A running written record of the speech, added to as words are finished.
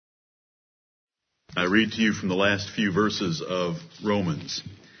I read to you from the last few verses of Romans.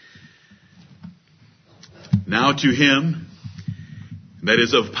 Now to him that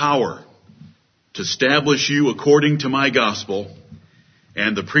is of power to establish you according to my gospel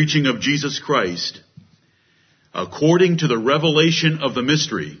and the preaching of Jesus Christ, according to the revelation of the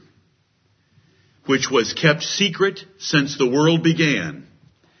mystery, which was kept secret since the world began,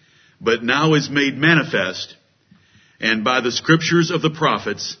 but now is made manifest, and by the scriptures of the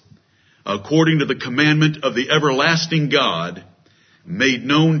prophets, according to the commandment of the everlasting God, made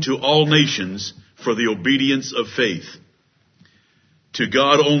known to all nations for the obedience of faith. To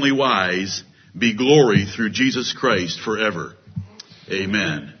God only wise be glory through Jesus Christ forever.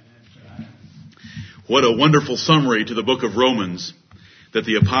 Amen. What a wonderful summary to the book of Romans that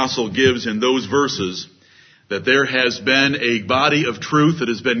the apostle gives in those verses, that there has been a body of truth that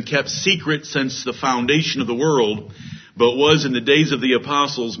has been kept secret since the foundation of the world, but was in the days of the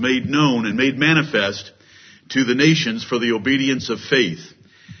apostles made known and made manifest to the nations for the obedience of faith.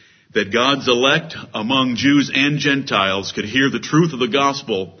 That God's elect among Jews and Gentiles could hear the truth of the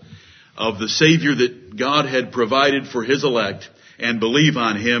gospel of the Savior that God had provided for his elect and believe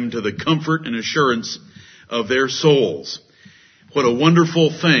on him to the comfort and assurance of their souls. What a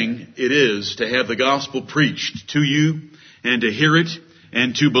wonderful thing it is to have the gospel preached to you and to hear it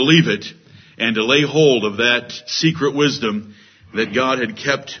and to believe it and to lay hold of that secret wisdom that God had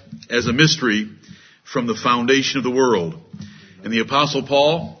kept as a mystery from the foundation of the world. And the Apostle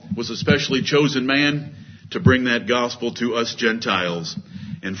Paul was a specially chosen man to bring that gospel to us Gentiles.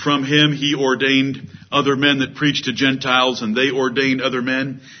 And from him he ordained other men that preached to Gentiles, and they ordained other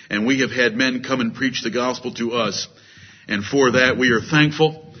men, and we have had men come and preach the gospel to us. And for that we are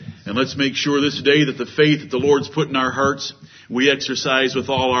thankful. And let's make sure this day that the faith that the Lord's put in our hearts, we exercise with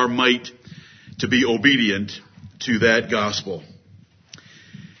all our might to be obedient to that gospel.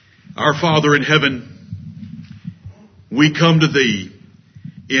 Our Father in heaven, we come to thee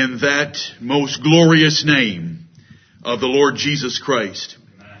in that most glorious name of the Lord Jesus Christ.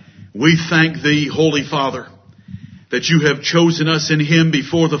 We thank thee, Holy Father, that you have chosen us in him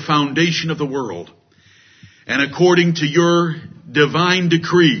before the foundation of the world. And according to your divine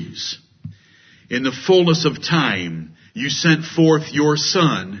decrees, in the fullness of time, you sent forth your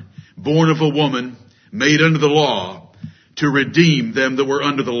Son, born of a woman, made under the law, to redeem them that were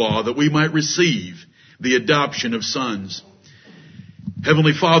under the law, that we might receive the adoption of sons.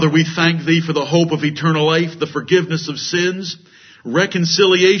 Heavenly Father, we thank thee for the hope of eternal life, the forgiveness of sins,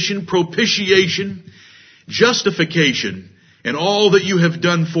 reconciliation, propitiation, justification, and all that you have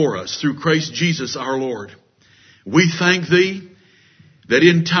done for us through Christ Jesus our Lord. We thank thee that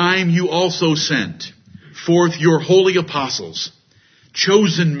in time you also sent forth your holy apostles,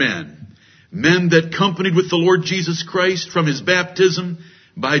 chosen men that companied with the Lord Jesus Christ from his baptism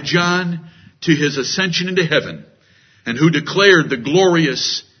by John to his ascension into heaven, and who declared the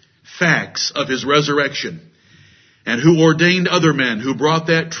glorious facts of his resurrection, and who ordained other men who brought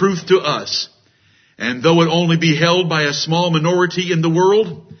that truth to us. And though it only be held by a small minority in the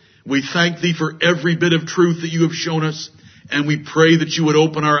world, we thank thee for every bit of truth that you have shown us, and we pray that you would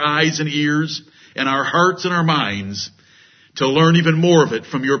open our eyes and ears and our hearts and our minds to learn even more of it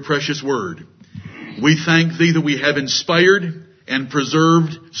from your precious word. We thank thee that we have inspired and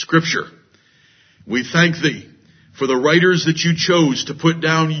preserved Scripture. We thank thee for the writers that you chose to put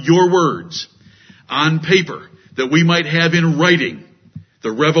down your words on paper, that we might have in writing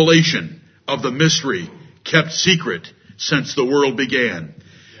the revelation of the mystery kept secret since the world began.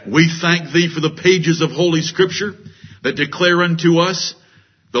 We thank thee for the pages of Holy Scripture that declare unto us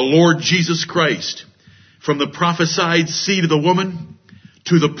the Lord Jesus Christ, from the prophesied seed of the woman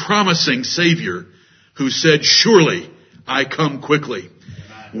to the promising Savior who said, surely I come quickly.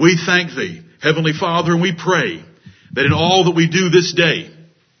 We thank thee, Heavenly Father, and we pray that in all that we do this day,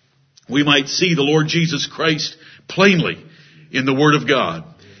 we might see the Lord Jesus Christ plainly in the Word of God.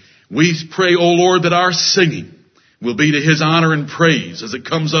 We pray, O Lord, that our singing will be to his honor and praise as it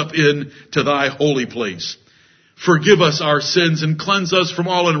comes up into thy holy place. Forgive us our sins and cleanse us from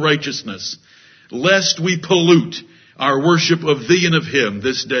all unrighteousness, lest we pollute our worship of thee and of him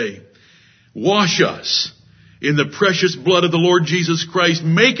this day. Wash us in the precious blood of the Lord Jesus Christ.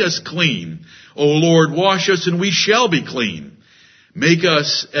 Make us clean. O Lord, wash us and we shall be clean. Make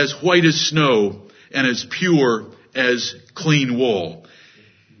us as white as snow and as pure as clean wool.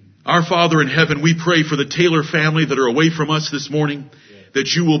 Our Father in heaven, we pray for the Taylor family that are away from us this morning, that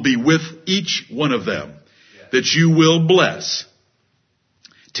you will be with each one of them, that you will bless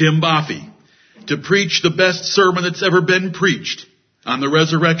Tim Boffey to preach the best sermon that's ever been preached on the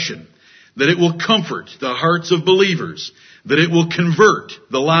resurrection, that it will comfort the hearts of believers, that it will convert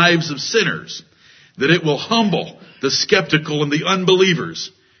the lives of sinners, that it will humble the skeptical and the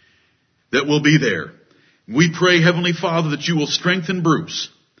unbelievers that will be there. We pray, Heavenly Father, that you will strengthen Bruce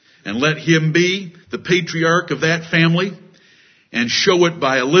and let him be the patriarch of that family and show it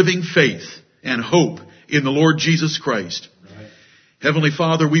by a living faith and hope in the Lord Jesus Christ. Right. Heavenly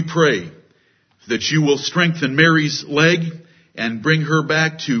Father, we pray that you will strengthen Mary's leg and bring her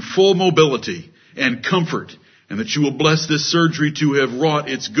back to full mobility and comfort, and that you will bless this surgery to have wrought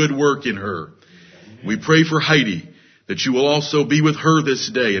its good work in her. Amen. We pray for Heidi, that you will also be with her this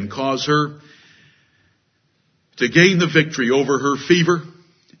day and cause her to gain the victory over her fever,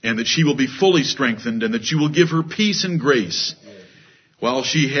 and that she will be fully strengthened, and that you will give her peace and grace while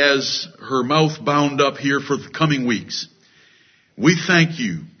she has her mouth bound up here for the coming weeks. We thank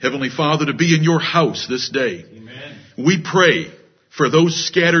you, Heavenly Father, to be in your house this day. Amen. We pray for those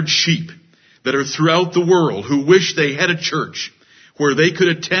scattered sheep that are throughout the world who wish they had a church where they could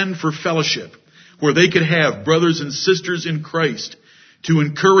attend for fellowship, where they could have brothers and sisters in Christ to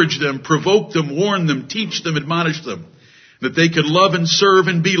encourage them, provoke them, warn them, teach them, admonish them, that they could love and serve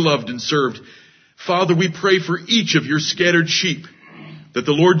and be loved and served. Father, we pray for each of your scattered sheep, that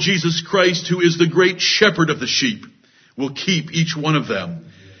the Lord Jesus Christ, who is the great shepherd of the sheep, will keep each one of them.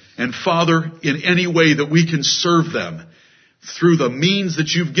 And Father, in any way that we can serve them through the means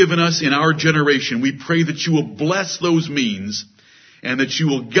that you've given us in our generation, we pray that you will bless those means and that you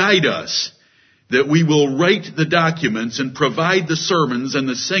will guide us, that we will write the documents and provide the sermons and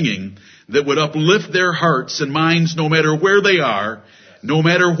the singing that would uplift their hearts and minds no matter where they are, no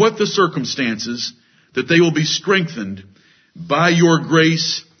matter what the circumstances, that they will be strengthened by your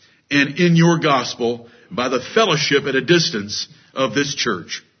grace and in your gospel, by the fellowship at a distance of this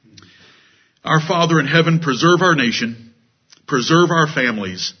church. Our Father in heaven, preserve our nation, preserve our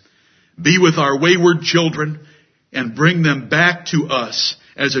families, be with our wayward children, and bring them back to us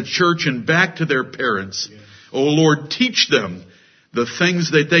as a church and back to their parents. Yes. Oh Lord, teach them the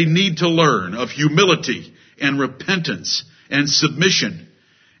things that they need to learn of humility and repentance and submission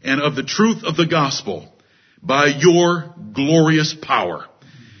and of the truth of the gospel by your glorious power.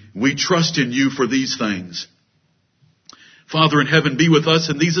 We trust in you for these things. Father in heaven, be with us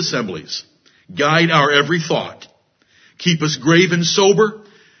in these assemblies. Guide our every thought. Keep us grave and sober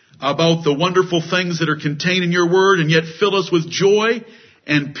about the wonderful things that are contained in your word, and yet fill us with joy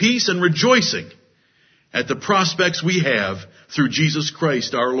and peace and rejoicing at the prospects we have through Jesus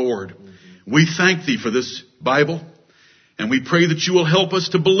Christ our Lord. We thank thee for this Bible, and we pray that you will help us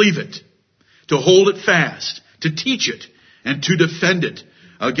to believe it, to hold it fast, to teach it, and to defend it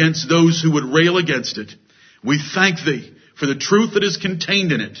against those who would rail against it. We thank thee for the truth that is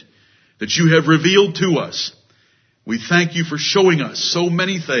contained in it, that you have revealed to us. We thank you for showing us so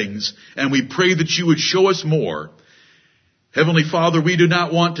many things, and we pray that you would show us more. Heavenly Father, we do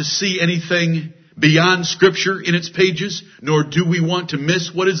not want to see anything beyond Scripture in its pages, nor do we want to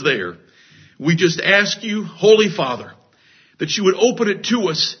miss what is there. We just ask you, Holy Father, that you would open it to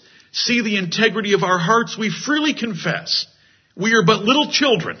us, see the integrity of our hearts. We freely confess we are but little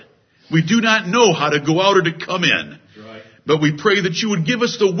children. We do not know how to go out or to come in. Right. But we pray that you would give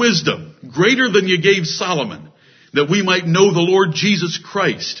us the wisdom greater than you gave Solomon, that we might know the Lord Jesus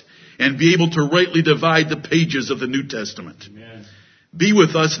Christ and be able to rightly divide the pages of the New Testament. Amen. Be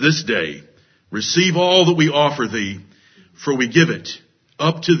with us this day. Receive all that we offer thee, for we give it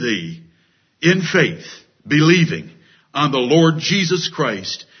up to thee in faith, believing on the Lord Jesus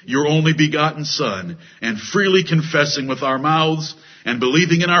Christ, your only begotten Son, and freely confessing with our mouths and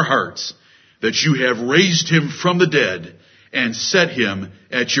believing in our hearts that you have raised him from the dead and set him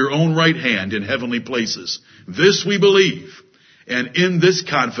at your own right hand in heavenly places. This we believe, and in this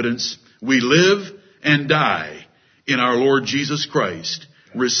confidence we live and die in our Lord Jesus Christ.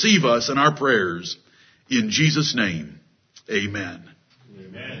 Receive us in our prayers. In Jesus' name, amen.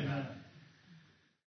 Amen.